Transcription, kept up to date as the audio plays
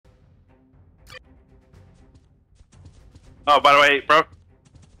Oh, by the way, bro.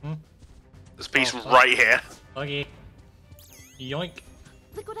 Hmm? This piece right here. Okay. Yoink.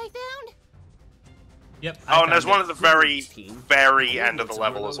 Look what I found! Yep. Oh, and there's one at the very end of the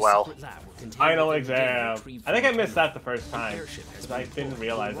level as well. Final exam. I think I missed that the first time, because I didn't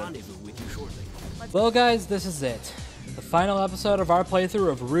realize it. Well guys, this is it. The final episode of our playthrough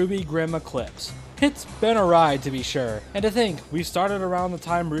of RWBY Grimm Eclipse. It's been a ride, to be sure. And to think, we started around the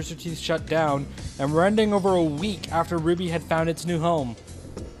time Rooster Teeth shut down, and we're ending over a week after RWBY had found its new home.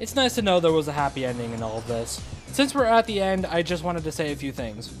 It's nice to know there was a happy ending in all of this. Since we're at the end, I just wanted to say a few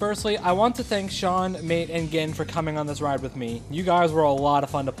things. Firstly, I want to thank Sean, Mate, and Gin for coming on this ride with me. You guys were a lot of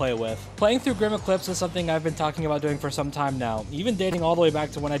fun to play with. Playing through Grimm Eclipse is something I've been talking about doing for some time now, even dating all the way back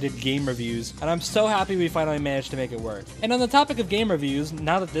to when I did game reviews, and I'm so happy we finally managed to make it work. And on the topic of game reviews,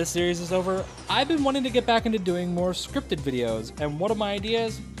 now that this series is over, I've been wanting to get back into doing more scripted videos, and one of my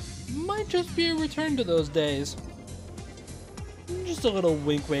ideas might just be a return to those days. Just a little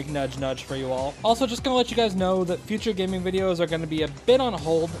wink wink nudge nudge for you all. Also, just gonna let you guys know that future gaming videos are gonna be a bit on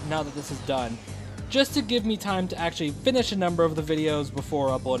hold now that this is done, just to give me time to actually finish a number of the videos before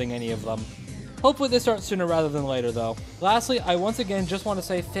uploading any of them. Hopefully they start sooner rather than later though. Lastly, I once again just want to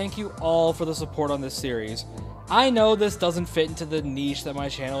say thank you all for the support on this series. I know this doesn't fit into the niche that my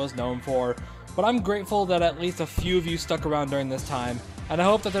channel is known for, but I'm grateful that at least a few of you stuck around during this time, and I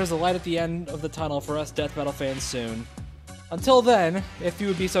hope that there's a light at the end of the tunnel for us death metal fans soon. Until then, if you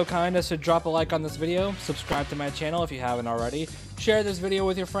would be so kind as to drop a like on this video, subscribe to my channel if you haven't already, share this video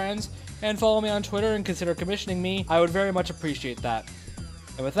with your friends, and follow me on Twitter and consider commissioning me, I would very much appreciate that.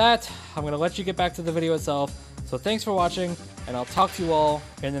 And with that, I'm going to let you get back to the video itself, so thanks for watching, and I'll talk to you all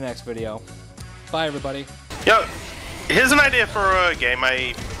in the next video. Bye everybody. Yo, here's an idea for a game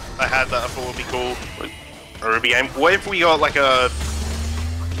I had that I thought would be cool. A RWBY game. What if we got like a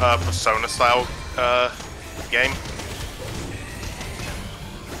Persona style game?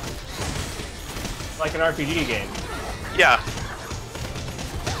 Like an RPG game. Yeah.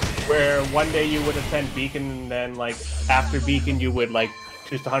 Where one day you would attend Beacon, and then like after Beacon you would like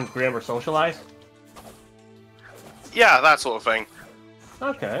choose to hunt Grimm or socialize? Yeah, that sort of thing.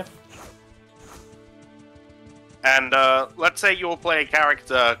 Okay. And let's say your player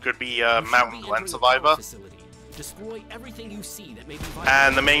character could be a Mountain Glen survivor. Destroy everything you see that may be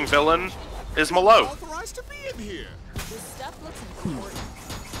And the main villain is Malo. authorized to be in here. This stuff looks important.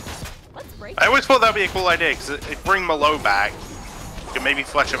 Let's break I always thought that'd be a cool idea, because it'd bring Malo back. You could maybe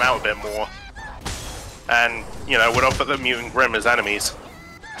flesh him out a bit more. And, you know, would offer the mutant Grimm as enemies.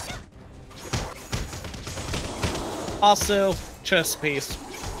 Also, chest piece.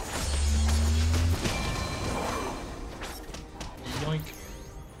 Yoink.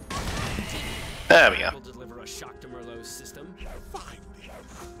 There we go. Will deliver a shock to Merlot's system.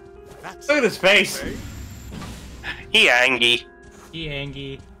 Look at his face! He angry. He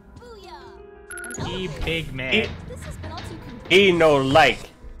angry. Booyah! He big man. This has been all too confusing. He no like.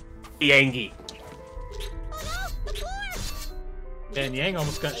 He angry. Oh no! The floor! And Yang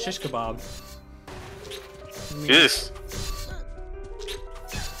almost got shish kebab. Yes.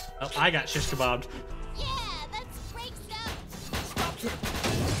 Oh, I got shish kebabbed. Yeah, that's great stuff!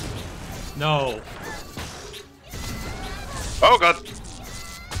 No. Oh god.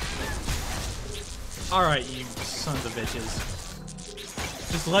 Alright, you sons of bitches.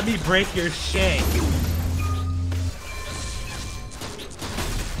 Just let me break your shank.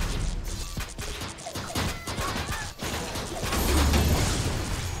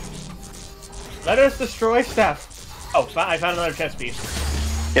 Let us destroy stuff. Oh, I found another chest piece.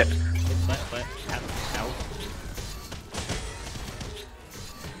 Yeah. Ow.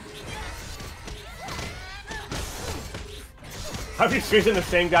 I'm just using the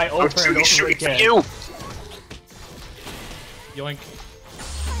same guy over and over Shoot again. you. Yoink.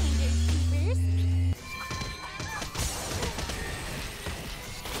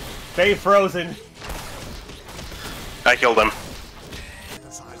 Stay frozen. I killed him.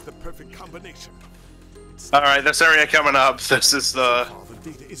 Synthesize the perfect combination. Alright, this area coming up. This is the...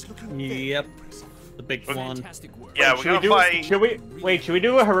 Yep. The big one. Fantastic work. Yeah, we're gonna fight... Should we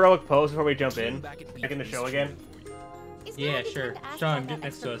do a heroic pose before we jump in? Back in the show again? Yeah, sure. Sean, get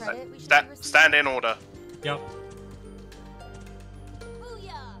next to us. Stand in order. Yep.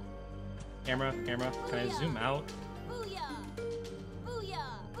 Booyah! Camera. Can I zoom out? Booyah!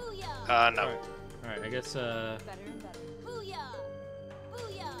 Booyah! Booyah! No. Alright, I guess, Better and better. Booyah!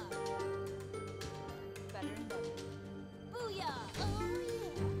 Booyah! Better and better. Booyah! Oh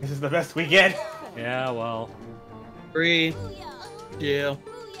yeah! This is the best we get. Yeah, well. 3, Booyah! 2,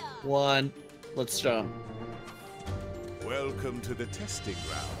 Booyah! 1. Let's jump. Welcome to the testing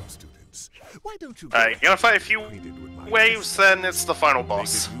ground, student. once. Why don't you? Alright, you're gonna fight a few waves, then it's the final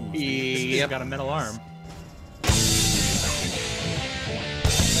boss. He's got a metal arm.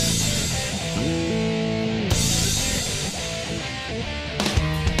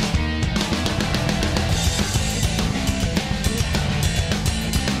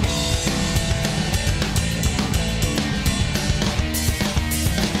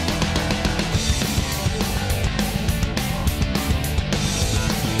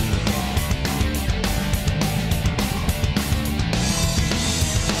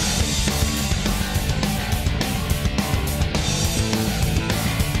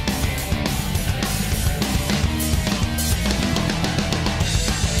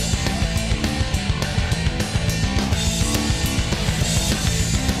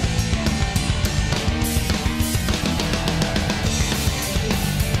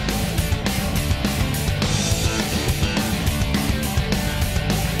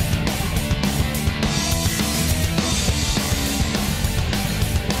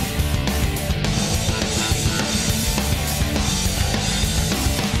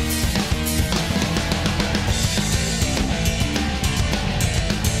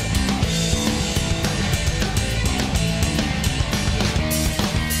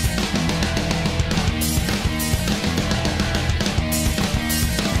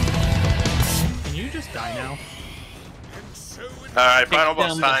 Alright, final Take boss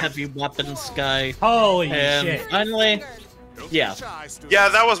down the time. heavy weapons guy. Holy And shit. finally, yeah, Yeah,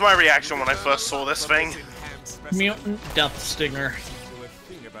 that was my reaction when I first saw this thing. mutant death stinger,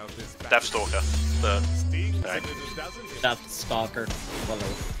 Deathstalker. Alright. death stalker,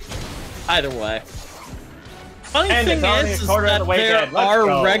 whatever. Either way. Funny And thing it's only is a quarter of that the way there dead. Let's are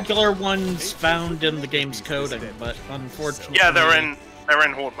go. regular ones found in the game's coding, but unfortunately, Yeah, they're in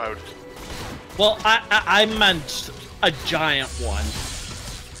horde mode. Well, I meant a giant one.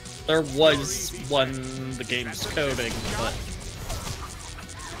 There was one in the game's coding, but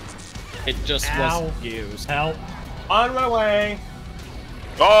it just wasn't used. Help. On my way.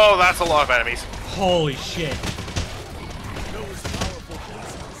 Oh, that's a lot of enemies. Holy shit.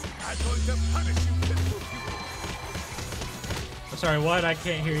 Sorry, what? I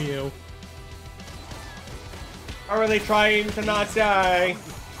can't hear you. Are they trying to not die?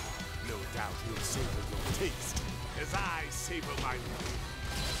 No doubt you'll savor your taste as I savor my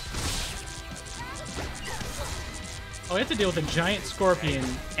Oh, we have to deal with a giant scorpion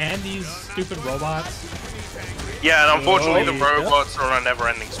and these stupid robots. Yeah, and unfortunately the Oh, robots are a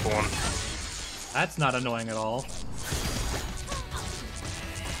never-ending spawn. That's not annoying at all.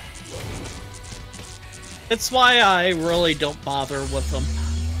 It's why I really don't bother with them.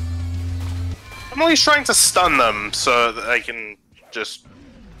 I'm always trying to stun them so that they can just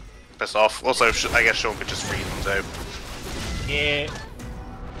piss off. Also, I guess Sean could just freeze them too. Yeah.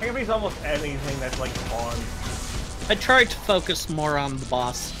 I can freeze almost anything that's like spawn. I tried to focus more on the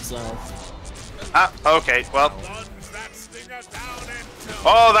boss itself. Ah, okay, well. ones that stinger down into.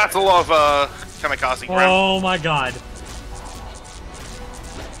 Oh, that's a lot of kamikaze Grimm. Oh my god.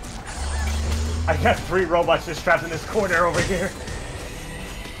 I got 3 robots just trapped in this corner over here.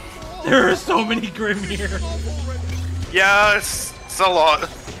 There are so many Grimm here. Yeah, it's a lot.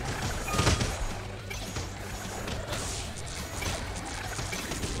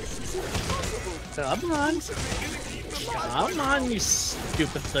 Come on. Come on, you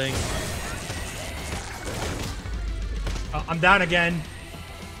stupid thing. Oh, I'm down again.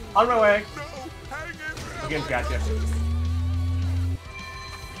 On my way. Again, gotcha.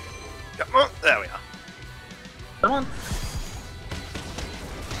 There we are. Come on.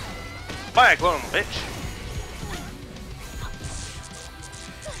 Fire clone, bitch.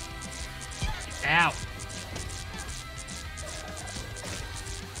 Ow.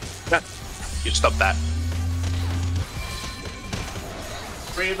 You stop that.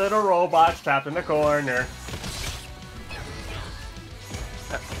 3 little robots trapped in the corner.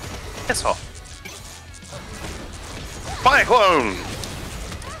 Piss off. Fire clone!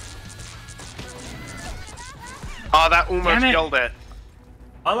 Oh, that almost Damn it. killed it.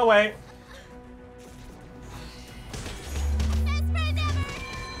 On the way.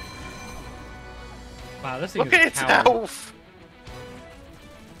 Wow, this thing Look is at a its coward. health.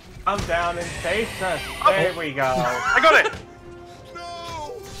 I'm down in stasis. There we go. I got it.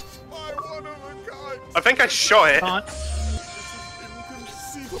 No! My one of a kind. I think I shot it. Come on.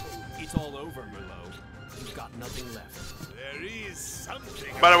 Inconceivable. It's all over, Merlot. You've got nothing left. There is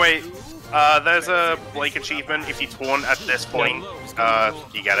something. By the way, there's a Blake achievement. If you taunt at this point,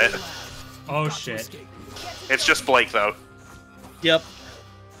 you get it. Oh shit. It's just Blake though. Yep.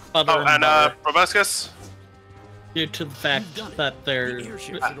 Other Oh, and better. Proboscis. due to the fact that they're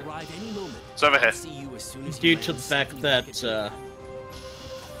Airship should arrive any moment. It's over here. See you as soon as due you to the land fact safely that back in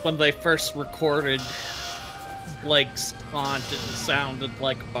when they first recorded, Blake's font, it sounded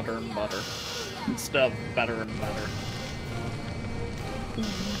like butter and butter instead of better and better.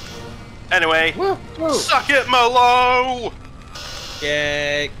 Anyway, suck it, Molo!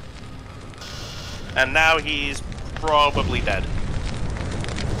 Yay! And now he's probably dead.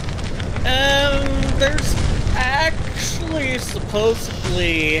 There's actually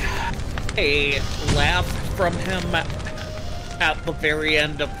supposedly a laugh from him at the very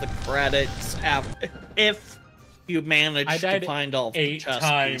end of the credits if you manage to find all the 8 chess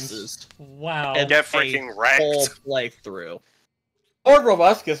times. pieces. Wow. And Get freaking wrecked. Whole playthrough. Or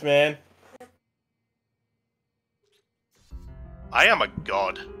Robuscus, man. I am a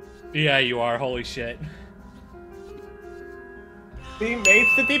god. Yeah, you are. Holy shit. See,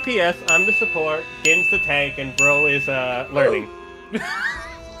 Mate's the DPS, I'm the support, Gin's the tank, and Bro is, learning.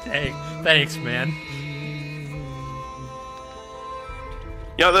 Hey, thanks, man.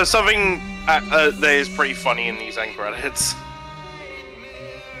 You know, there's something that is pretty funny in these end credits.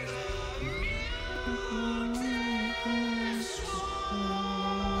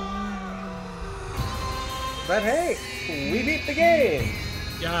 But hey, we beat the game!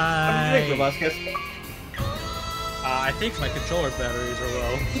 How did you think, Robuscus? I think my controller batteries are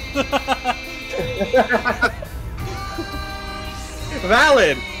low.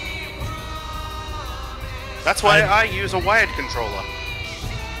 Valid! That's why I use a wired controller.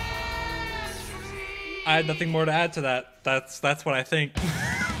 I had nothing more to add to that. That's what I think.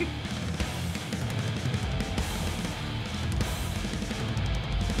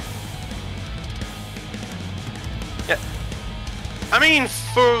 Yeah. I mean,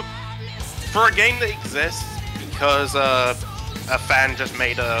 for a game that exists because a fan just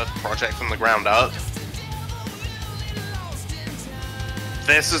made a project from the ground up,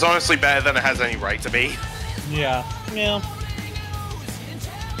 this is honestly better than it has any right to be. Yeah. Yeah.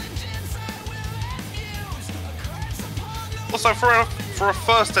 Also, for a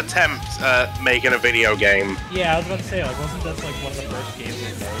first attempt at making a video game, Yeah, I was about to say, like, wasn't this like one of the first games we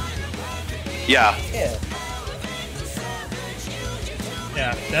made? yeah.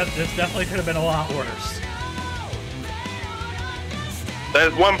 Yeah, this definitely could have been a lot worse.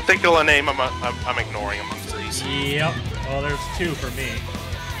 There's one particular name I'm ignoring amongst these. Yep. Well, there's 2 for me.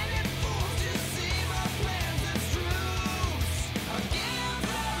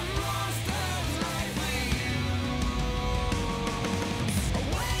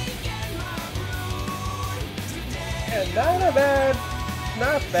 Yeah,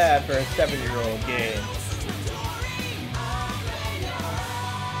 not bad for a 7-year-old game.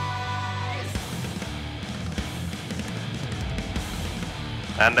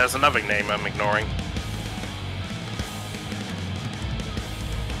 And there's another name I'm ignoring.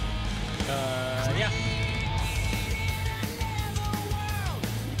 Yeah.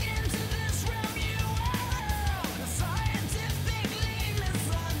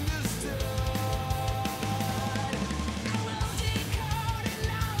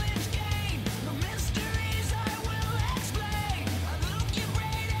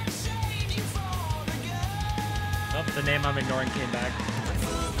 Oh, the name I'm ignoring came back.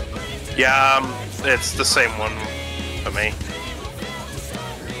 Yeah, it's the same one for me.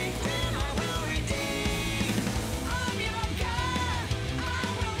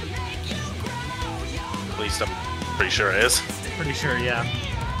 At least I'm pretty sure it is. Pretty sure, yeah.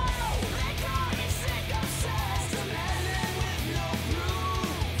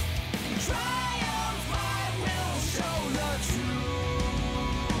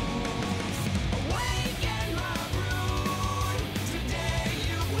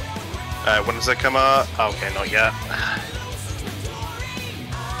 When does it come out? Okay, not yet.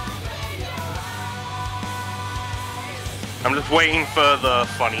 I'm just waiting for the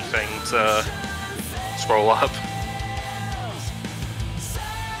funny thing to scroll up.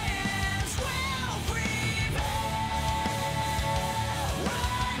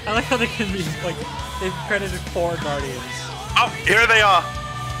 I like how they can be, like, they've credited 4 Guardians. Oh, here they are!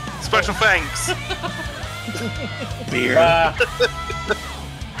 Special thanks! Beer.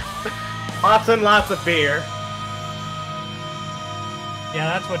 Lots and lots of beer. Yeah,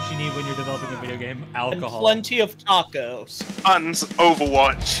 that's what you need when you're developing a video game. And Alcohol. plenty of tacos. Tons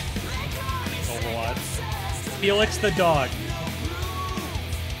Overwatch. Overwatch. Felix the dog.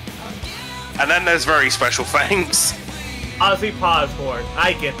 And then there's very special thanks. Ozzy Posborn.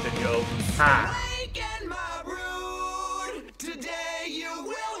 I get the joke. Ha.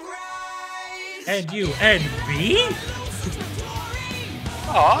 And you, and me?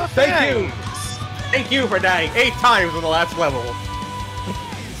 Aw, Thank you. Thank you for dying 8 times in the last level.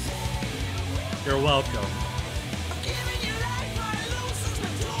 You're welcome.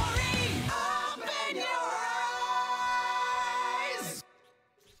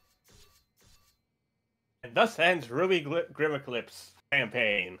 And thus ends RWBY Grimm Eclipse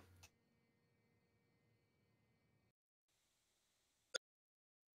campaign.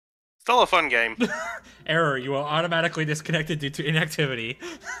 Still a fun game. Error, you are automatically disconnected due to inactivity.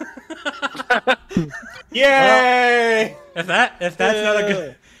 Yay! If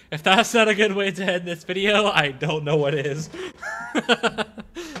that's not a good way to end this video, I don't know what is.